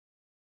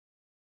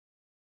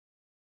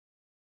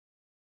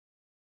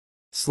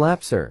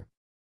Slaps her.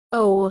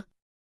 Oh.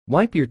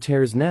 Wipe your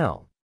tears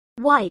now.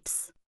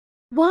 Wipes.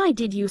 Why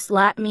did you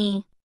slap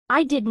me?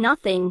 I did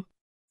nothing.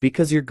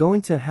 Because you're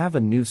going to have a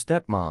new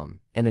stepmom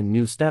and a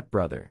new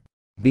stepbrother.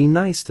 Be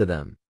nice to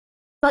them.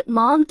 But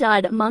Mom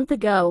died a month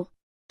ago.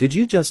 Did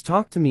you just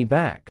talk to me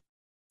back?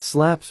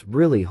 Slaps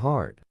really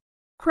hard.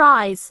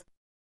 Cries.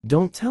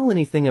 Don't tell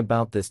anything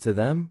about this to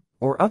them,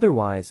 or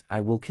otherwise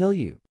I will kill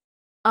you.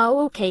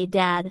 Oh, okay,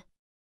 Dad.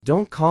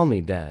 Don't call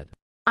me Dad.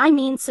 I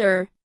mean,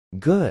 sir.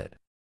 Good.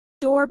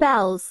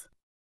 Doorbells.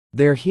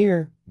 They're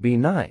here, be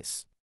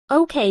nice.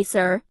 Okay,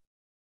 sir.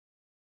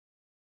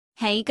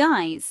 Hey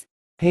guys.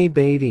 Hey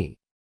baby.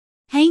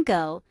 Hey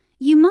girl,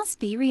 you must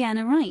be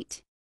Rihanna, right?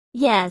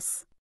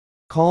 Yes.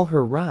 Call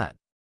her Rat.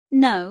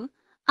 No,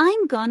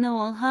 I'm gonna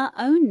call her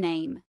own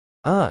name.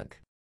 Ugh.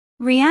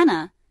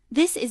 Rihanna,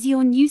 this is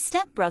your new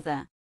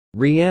stepbrother.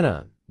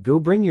 Rihanna, go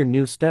bring your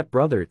new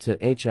stepbrother to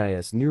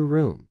his new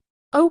room.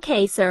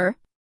 Okay, sir.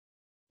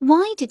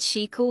 Why did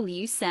she call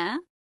you sir?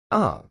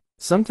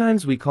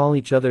 Sometimes we call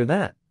each other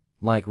that,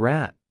 like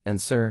Rat and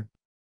Sir.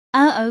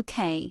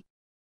 Okay.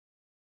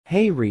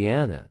 Hey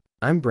Rihanna,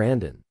 I'm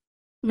Brandon.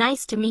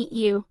 Nice to meet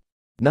you.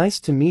 Nice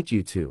to meet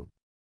you too.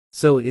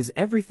 So is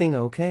everything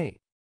okay?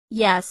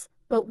 Yes,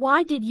 but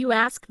why did you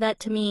ask that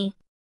to me?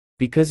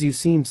 Because you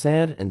seem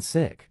sad and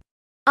sick.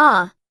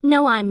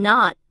 No I'm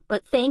not,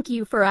 but thank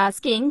you for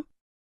asking.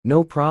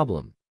 No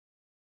problem.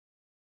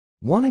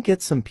 Wanna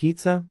get some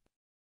pizza?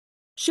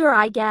 Sure,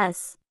 I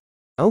guess.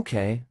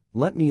 Okay,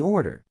 let me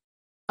order.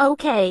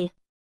 Okay.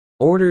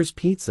 Orders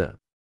pizza.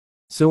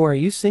 So are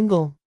you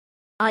single?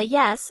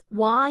 Yes,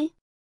 why?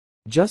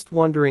 Just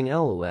wondering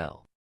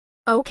lol.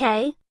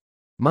 Okay.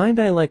 Mind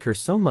I like her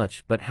so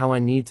much but how I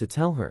need to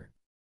tell her.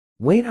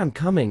 Wait, I'm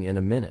coming in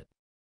a minute.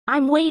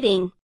 I'm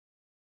waiting.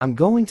 I'm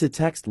going to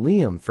text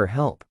Liam for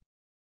help.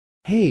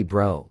 Hey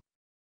bro.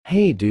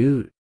 Hey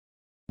dude.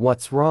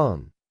 What's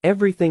wrong?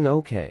 Everything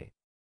okay?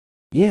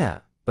 Yeah,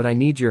 but I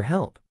need your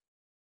help.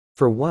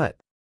 For what?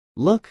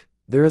 Look,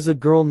 there is a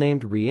girl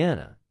named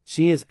Rihanna.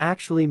 She is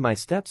actually my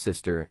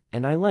stepsister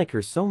and I like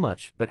her so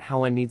much, but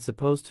how I need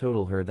suppose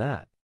total her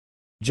that.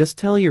 Just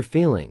tell your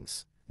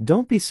feelings.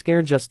 Don't be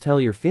scared, just tell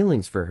your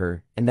feelings for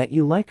her and that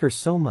you like her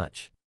so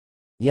much.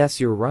 Yes,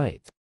 you're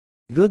right.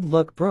 Good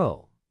luck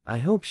bro. I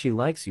hope she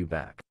likes you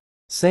back.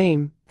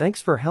 Same,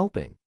 thanks for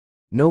helping.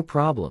 No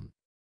problem.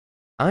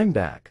 I'm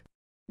back.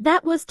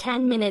 That was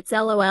 10 minutes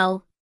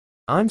lol.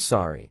 I'm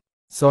sorry.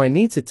 So I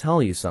need to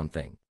tell you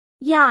something.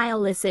 Yeah, I'll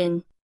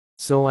listen.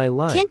 So I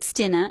like. Kids'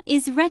 dinner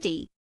is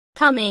ready.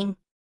 Coming.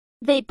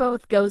 They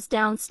both goes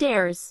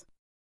downstairs.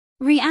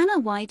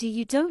 Rihanna, why do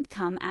you don't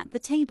come at the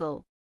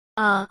table?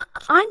 I'm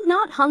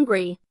not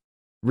hungry.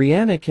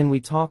 Rihanna, can we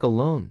talk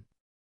alone?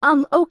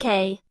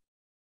 Okay.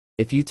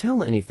 If you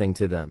tell anything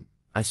to them,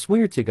 I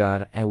swear to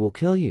God I will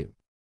kill you.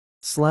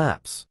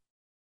 Slaps.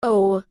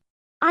 Oh.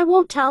 I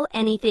won't tell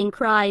anything,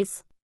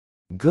 cries.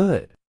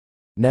 Good.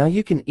 Now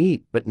you can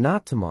eat, but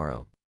not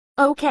tomorrow.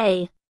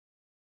 Okay.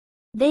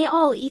 They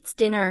all eats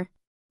dinner.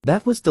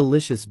 That was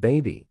delicious,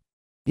 baby.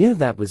 Yeah,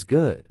 that was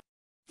good.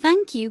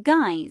 Thank you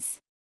guys.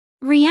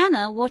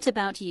 Rihanna, what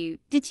about you?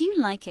 Did you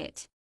like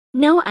it?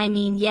 No, I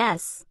mean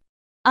yes.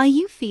 Are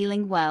you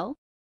feeling well?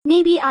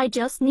 Maybe I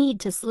just need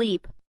to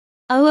sleep.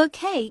 Oh,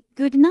 okay.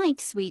 Good night,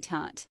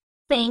 sweetheart.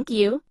 Thank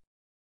you.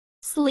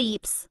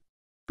 Sleeps.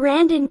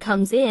 Brandon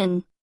comes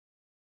in.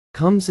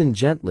 Comes in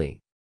gently.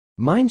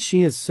 Mind,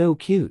 she is so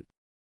cute.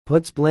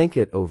 Puts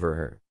blanket over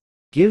her.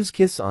 Gives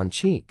kiss on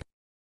cheek.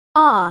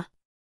 WHAT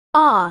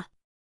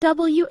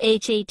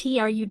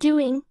are you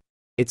doing?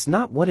 It's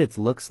not what it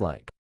looks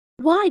like.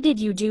 Why did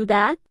you do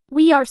that?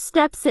 We are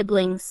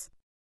step-siblings.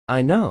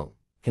 I know.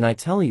 Can I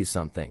tell you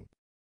something?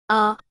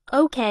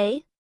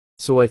 Okay.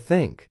 So I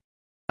think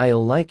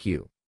I'll like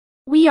you.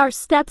 We are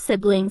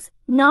step-siblings,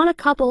 not a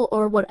couple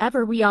or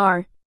whatever we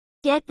are.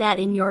 Get that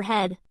in your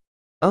head.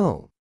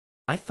 Oh.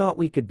 I thought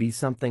we could be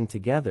something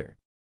together.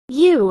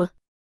 You.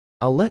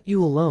 I'll let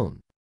you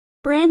alone.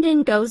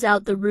 Brandon goes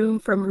out the room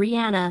from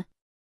Rihanna.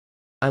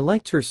 I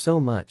liked her so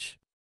much.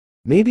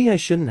 Maybe I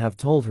shouldn't have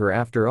told her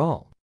after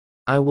all.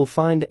 I will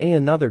find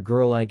another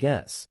girl, I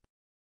guess.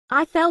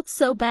 I felt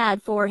so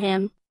bad for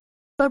him.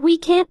 But we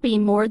can't be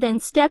more than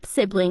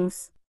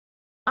step-siblings.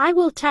 I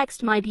will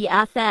text my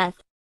BFF.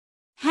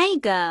 Hey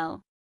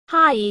girl.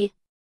 Hi.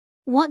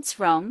 What's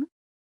wrong?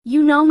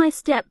 You know my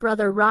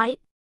stepbrother, right?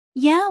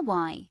 Yeah,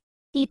 why?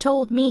 He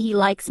told me he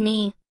likes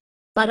me.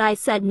 But I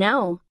said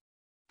no.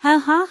 Ha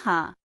ha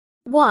ha.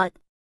 What?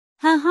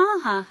 Ha ha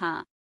ha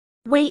ha.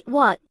 Wait,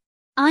 what?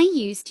 I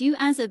used you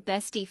as a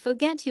bestie,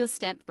 forget your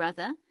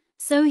stepbrother,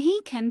 so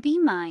he can be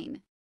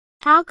mine.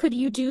 How could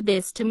you do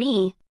this to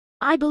me?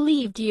 I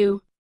believed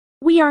you.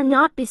 We are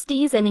not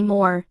besties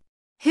anymore.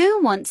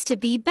 Who wants to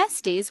be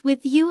besties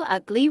with you,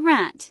 ugly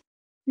rat?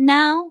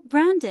 Now,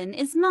 Brandon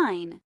is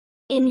mine.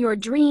 In your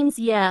dreams,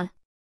 yeah.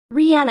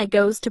 Rihanna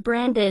goes to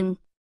Brandon.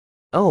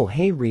 Oh,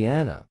 hey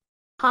Rihanna.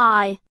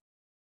 Hi.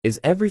 Is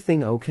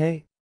everything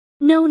okay?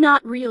 No,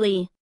 not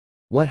really.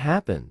 What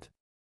happened?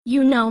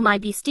 You know my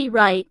bestie,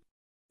 right?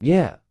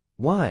 Yeah,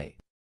 why?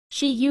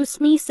 She used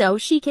me so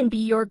she can be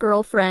your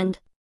girlfriend.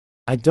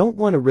 I don't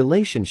want a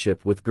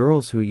relationship with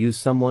girls who use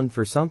someone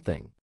for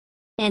something.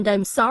 And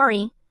I'm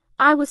sorry,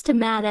 I was too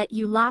mad at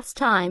you last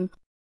time.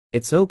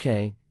 It's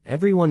okay,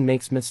 everyone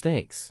makes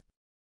mistakes.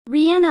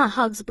 Rihanna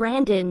hugs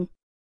Brandon.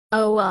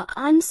 Oh,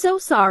 I'm so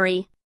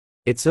sorry.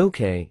 It's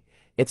okay,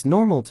 it's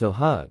normal to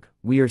hug,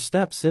 we are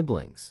step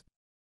siblings.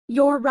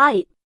 You're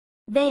right.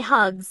 They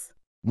hugs.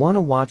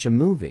 Wanna watch a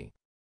movie?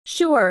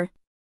 Sure.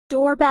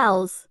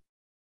 Doorbells.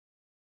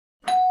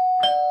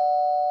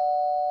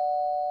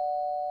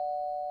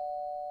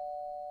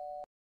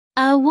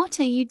 What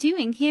are you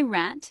doing here,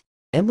 Rat?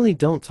 Emily,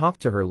 don't talk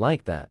to her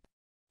like that.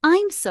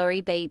 I'm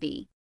sorry,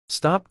 baby.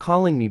 Stop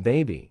calling me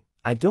baby.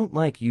 I don't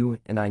like you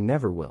and I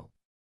never will.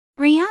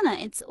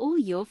 Rihanna, it's all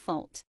your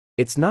fault.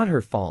 It's not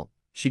her fault.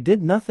 She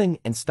did nothing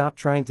and stop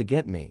trying to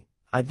get me.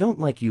 I don't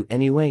like you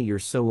anyway, you're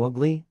so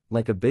ugly,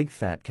 like a big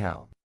fat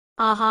cow.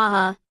 Ha ha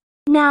ha.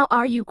 Now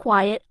are you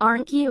quiet,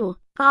 aren't you?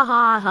 Ha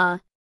ha ha.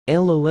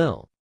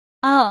 LOL.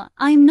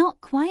 I'm not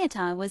quiet.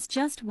 I was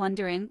just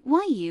wondering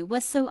why you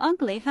were so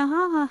ugly. Ha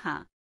ha ha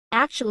ha.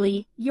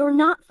 Actually, you're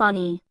not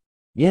funny.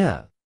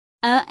 Yeah.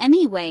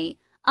 Anyway,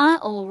 I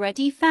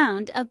already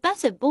found a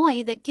better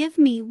boy that give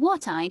me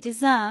what I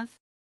deserve.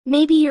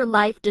 Maybe your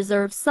life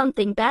deserves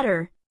something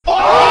better.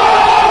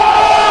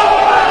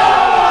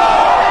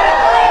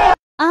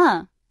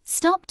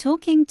 Stop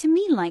talking to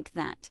me like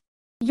that.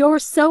 You're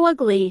so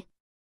ugly.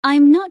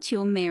 I'm not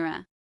your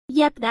mirror.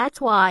 Yep,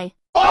 that's why.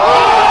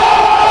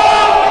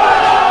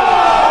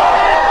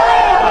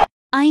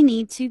 I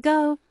need to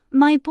go.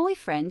 My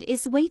boyfriend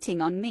is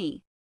waiting on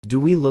me. Do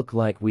we look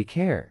like we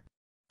care?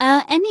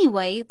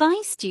 Anyway,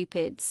 bye,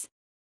 stupids.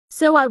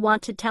 So I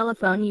want to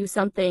telephone you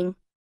something.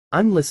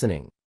 I'm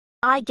listening.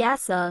 I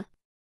guess,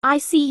 I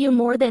see you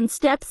more than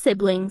step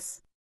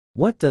siblings.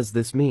 What does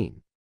this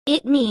mean?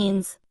 It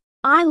means,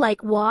 I like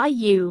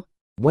you.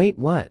 Wait,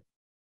 what?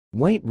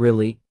 Wait,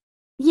 really?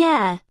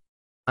 Yeah.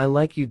 I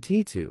like you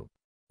too.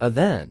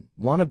 Then,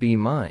 wanna be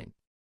mine?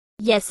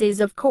 Yes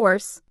is of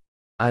course.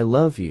 I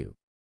love you.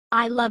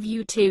 I love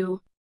you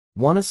too.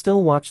 Wanna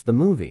still watch the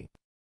movie?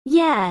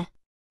 Yeah.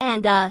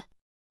 And,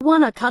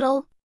 wanna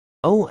cuddle?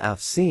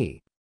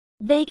 OFC.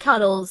 They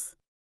cuddles.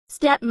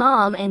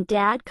 Stepmom and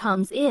dad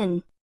comes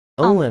in.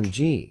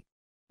 OMG.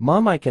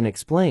 Mom, I can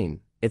explain,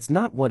 it's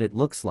not what it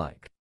looks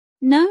like.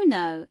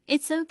 No,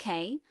 it's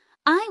okay.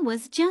 I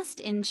was just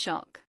in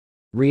shock.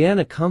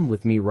 Rihanna, come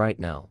with me right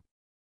now.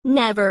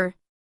 Never.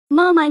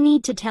 Mom, I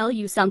need to tell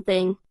you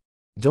something.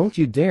 Don't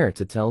you dare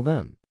to tell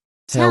them.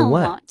 Tell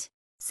what?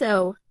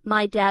 So,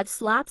 my dad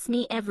slaps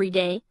me every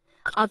day.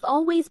 I've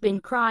always been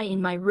cry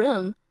in my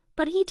room,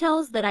 but he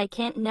tells that I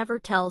can't never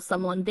tell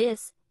someone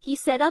this. He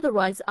said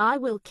otherwise I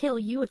will kill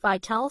you if I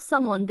tell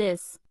someone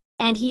this.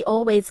 And he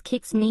always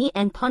kicks me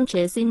and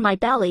punches in my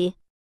belly.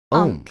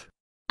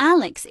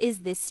 Alex, is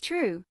this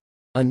true?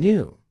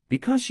 Anew,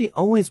 because she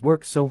always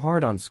works so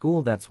hard on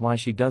school, that's why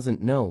she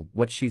doesn't know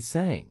what she's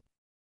saying.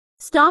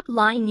 Stop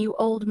lying, you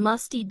old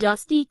musty,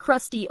 dusty,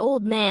 crusty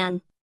old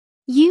man.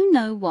 You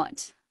know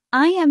what?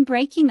 I am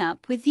breaking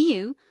up with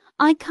you.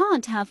 I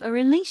can't have a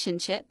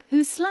relationship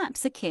who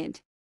slaps a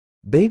kid.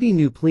 Baby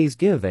new, please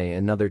give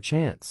another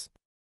chance.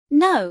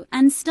 No,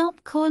 and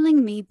stop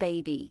calling me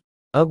baby.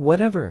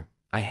 Whatever.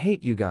 I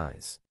hate you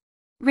guys.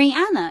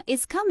 Rihanna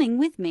is coming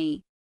with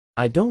me.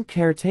 I don't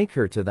care, take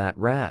her to that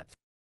rat.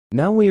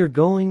 Now we are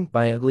going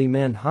by ugly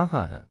man,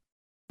 haha.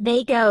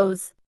 They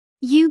goes.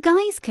 You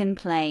guys can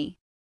play.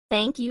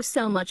 Thank you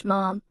so much,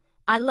 Mom.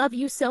 I love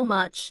you so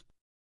much.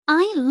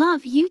 I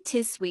love you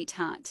too,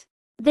 sweetheart.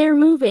 They're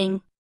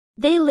moving.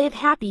 They live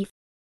happy.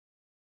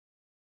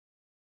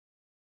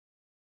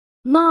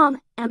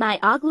 Mom, am I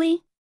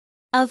ugly?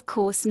 Of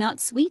course not,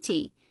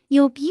 sweetie.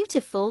 You're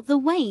beautiful the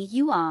way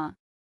you are.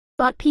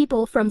 But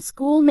people from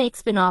school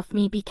makes fun of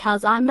me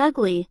because I'm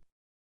ugly.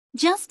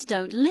 Just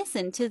don't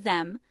listen to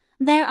them.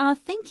 They are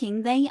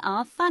thinking they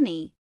are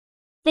funny.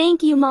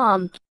 Thank you,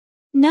 Mom.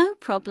 No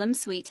problem,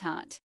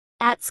 sweetheart.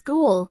 At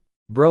school.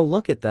 Bro,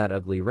 look at that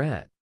ugly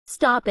rat.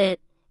 Stop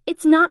it.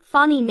 It's not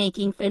funny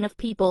making fun of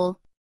people.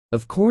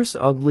 Of course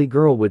ugly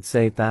girl would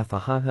say that,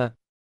 haha.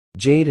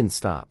 Jaden,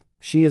 stop.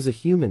 She is a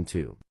human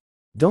too.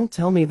 Don't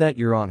tell me that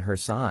you're on her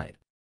side.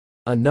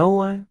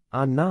 No,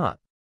 I'm not.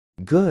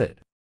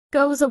 Good.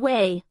 Goes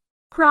away.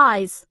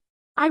 Cries.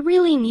 I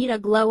really need a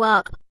glow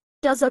up.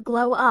 Does a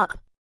glow up.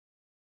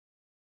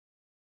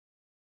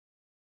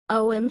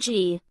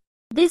 OMG.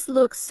 This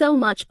looks so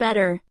much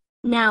better.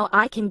 Now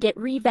I can get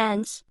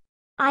revenge.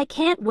 I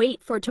can't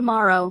wait for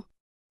tomorrow.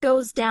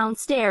 Goes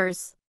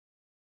downstairs.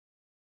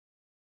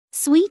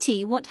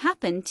 Sweetie, what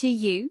happened to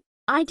you?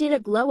 I did a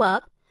glow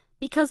up,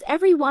 because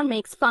everyone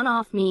makes fun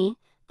of me,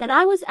 that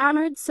I was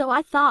honored, so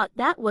I thought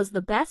that was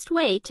the best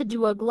way to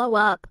do a glow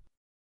up.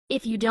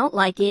 If you don't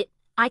like it,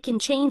 I can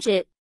change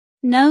it.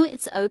 No,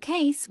 it's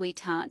okay,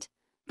 sweetheart.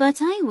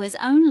 But I was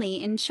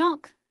only in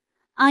shock.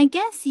 I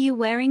guess you're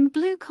wearing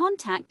blue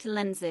contact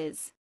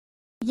lenses.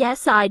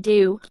 Yes, I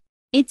do.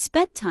 It's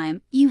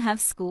bedtime. You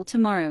have school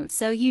tomorrow,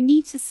 so you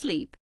need to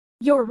sleep.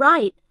 You're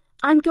right.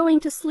 I'm going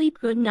to sleep.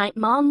 Good night,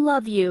 Mom.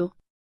 Love you.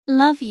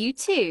 Love you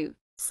too.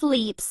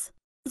 Sleeps.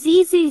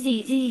 Z Z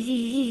Z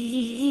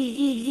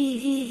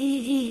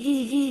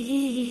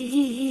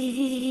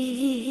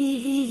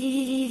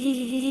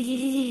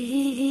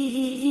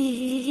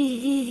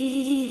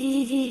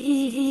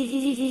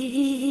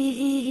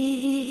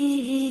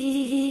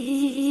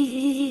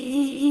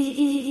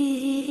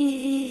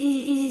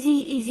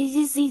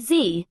Z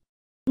Z.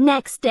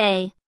 Next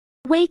day.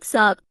 Wakes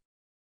up.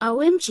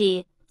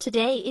 OMG,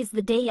 today is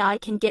the day I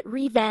can get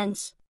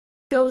revenge.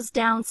 Goes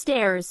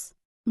downstairs.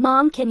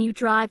 Mom, can you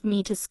drive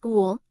me to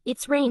school?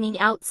 It's raining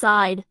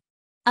outside.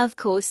 Of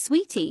course,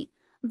 sweetie.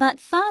 But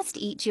first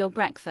eat your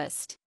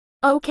breakfast.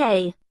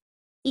 Okay.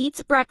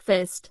 Eats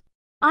breakfast.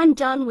 I'm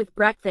done with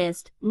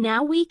breakfast.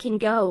 Now we can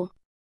go.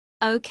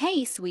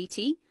 Okay,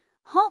 sweetie.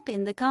 Hop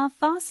in the car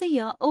faster.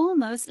 You're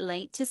almost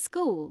late to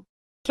school.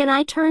 Can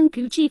I turn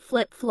Gucci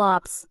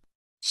flip-flops?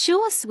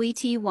 Sure,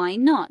 sweetie, why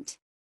not?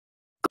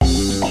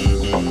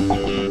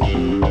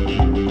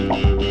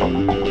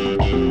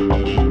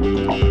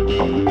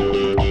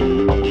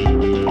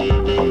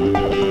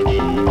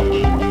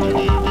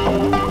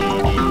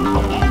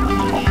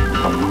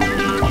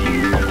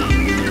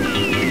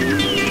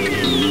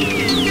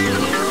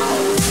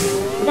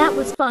 That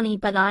was funny,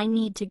 but I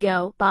need to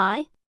go.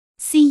 Bye.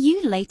 See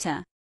you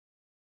later.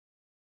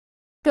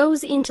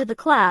 Goes into the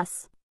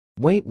class.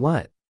 Wait,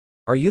 what?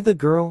 Are you the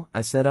girl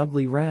I said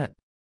ugly rat?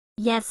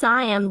 Yes,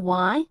 I am.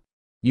 Why?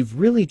 You've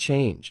really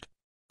changed.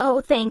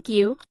 Oh, thank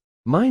you.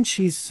 Mine,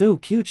 she's so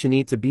cute she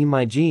needs to be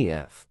my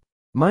GF.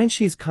 Mine,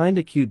 she's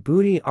kinda cute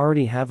booty,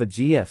 already have a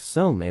GF,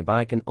 so maybe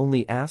I can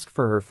only ask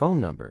for her phone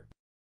number.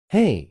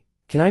 Hey,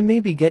 can I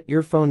maybe get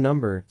your phone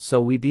number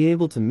so we be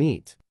able to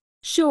meet?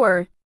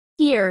 Sure.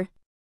 Here.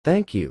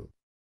 Thank you.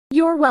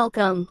 You're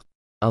welcome.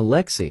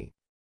 𝗃𝗶𝗱𝗄𝗃.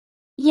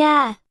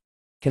 Yeah.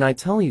 Can I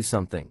tell you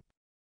something?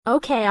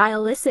 Okay,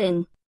 I'll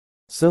listen.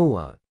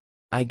 So,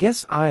 I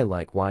guess I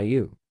like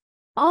𝗁𝗏.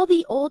 All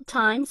the old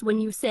times when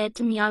you said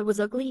to me I was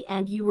ugly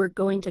and you were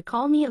going to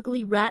call me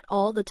ugly rat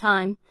all the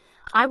time.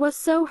 I was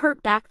so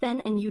hurt back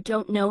then and you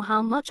don't know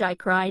how much I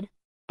cried.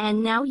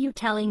 And now you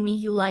telling me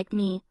you like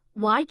me.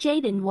 Why,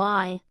 Jaden,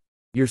 why?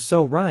 You're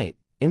so right.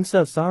 I'm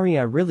so sorry,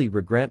 I really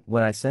regret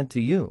what I said to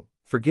you.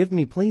 Forgive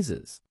me,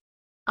 pleases.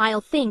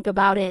 I'll think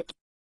about it.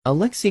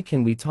 𝗃𝗶𝗃𝗃,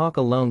 can we talk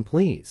alone,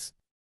 please?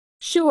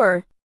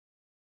 Sure.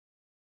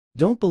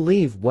 Don't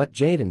believe what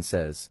Jaden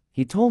says.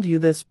 He told you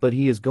this, but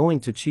he is going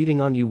to cheating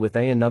on you with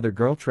another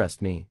girl,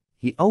 trust me.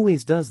 He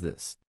always does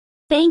this.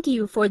 Thank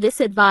you for this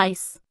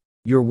advice.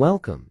 You're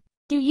welcome.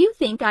 Do you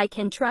think I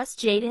can trust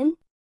Jaden?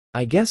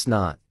 I guess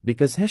not,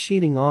 because he's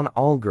cheating on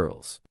all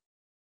girls.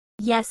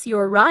 Yes,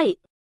 you're right.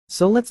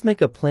 So let's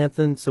make a plan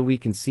then so we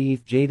can see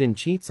if Jaden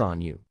cheats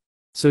on you.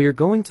 So you're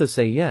going to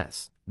say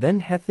yes, then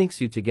he thinks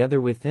you together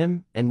with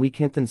him, and we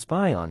can't then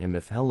spy on him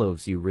if he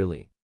loves you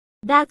really.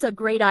 That's a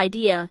great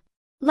idea.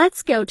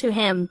 Let's go to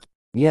him.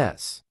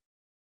 Yes.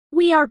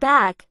 We are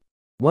back.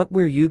 What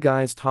were you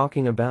guys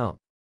talking about?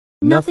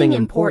 Nothing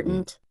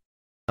important.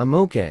 I'm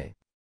okay.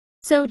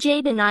 So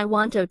Jaden, I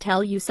want to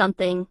tell you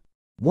something.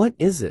 What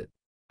is it?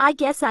 I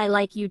guess I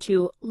like you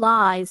too.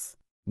 Lies.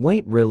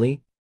 Wait,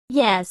 really?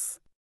 Yes.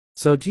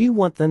 So do you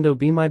want them to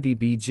be my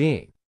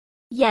BBG?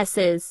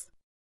 Yeses.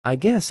 I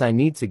guess I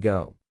need to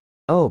go.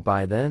 Oh,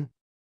 bye then.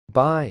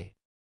 Bye.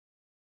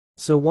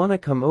 So wanna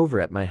come over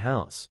at my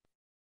house?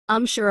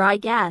 I'm sure, I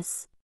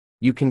guess.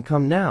 You can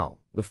come now,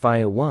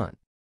 𝗃𝗏𝗃𝗏𝗃.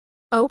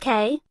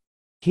 Okay.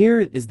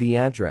 Here is the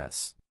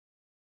address.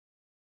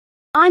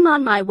 I'm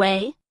on my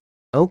way.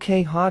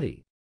 Okay,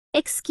 hottie.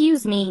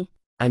 Excuse me.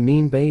 I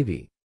mean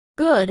baby.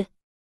 Good.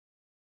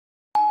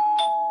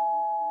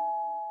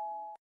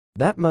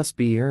 That must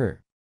be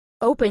her.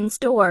 Opens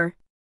door.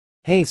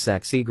 Hey,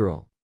 sexy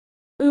girl.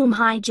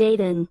 Hi,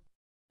 Jaden.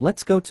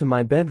 Let's go to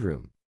my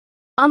bedroom.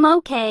 I'm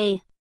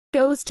okay.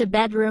 Goes to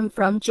bedroom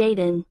from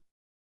Jaden.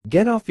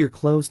 Get off your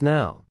clothes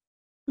now.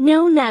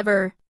 No,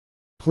 never.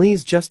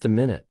 Please, just a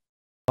minute.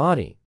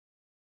 Body.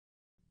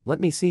 Let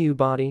me see you,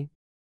 body.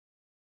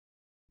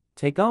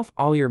 Take off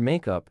all your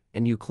makeup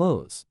and you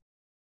clothes.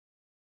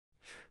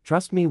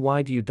 Trust me,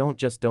 why do you don't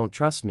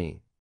trust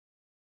me?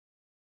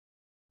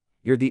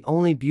 You're the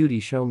only beauty,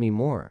 show me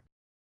more.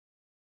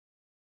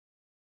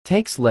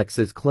 Takes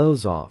Lex's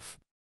clothes off.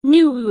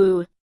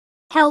 No.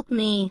 Help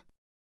me.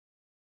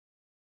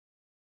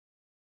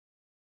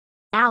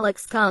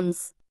 Alex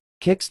comes.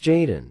 Kicks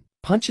Jaden,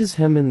 punches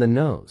him in the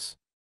nose.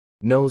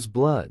 Nose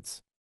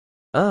bloods.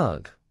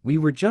 Ugh, we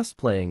were just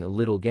playing a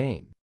little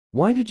game.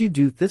 Why did you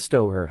do this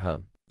to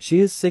her? She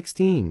is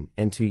 16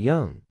 and too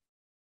young.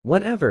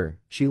 Whatever,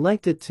 she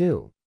liked it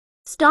too.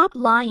 Stop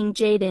lying,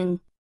 Jaden.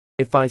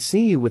 If I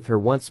see you with her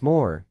once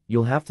more,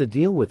 you'll have to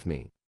deal with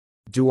me.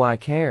 Do I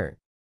care?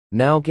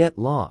 Now get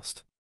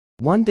lost.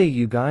 One day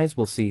you guys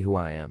will see who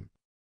I am.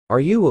 Are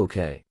you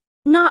okay?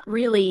 Not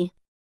really.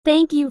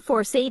 Thank you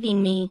for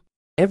saving me.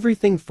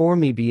 Everything for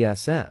me,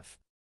 BSF.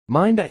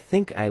 Mind, I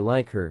think I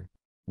like her.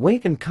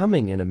 Wait, I'm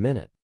coming in a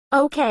minute.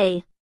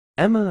 Okay.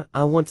 Emma,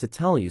 I want to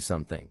tell you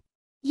something.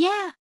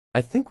 Yeah.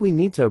 I think we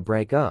need to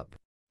break up.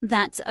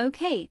 That's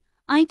okay.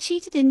 I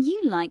cheated in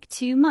you like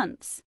 2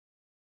 months.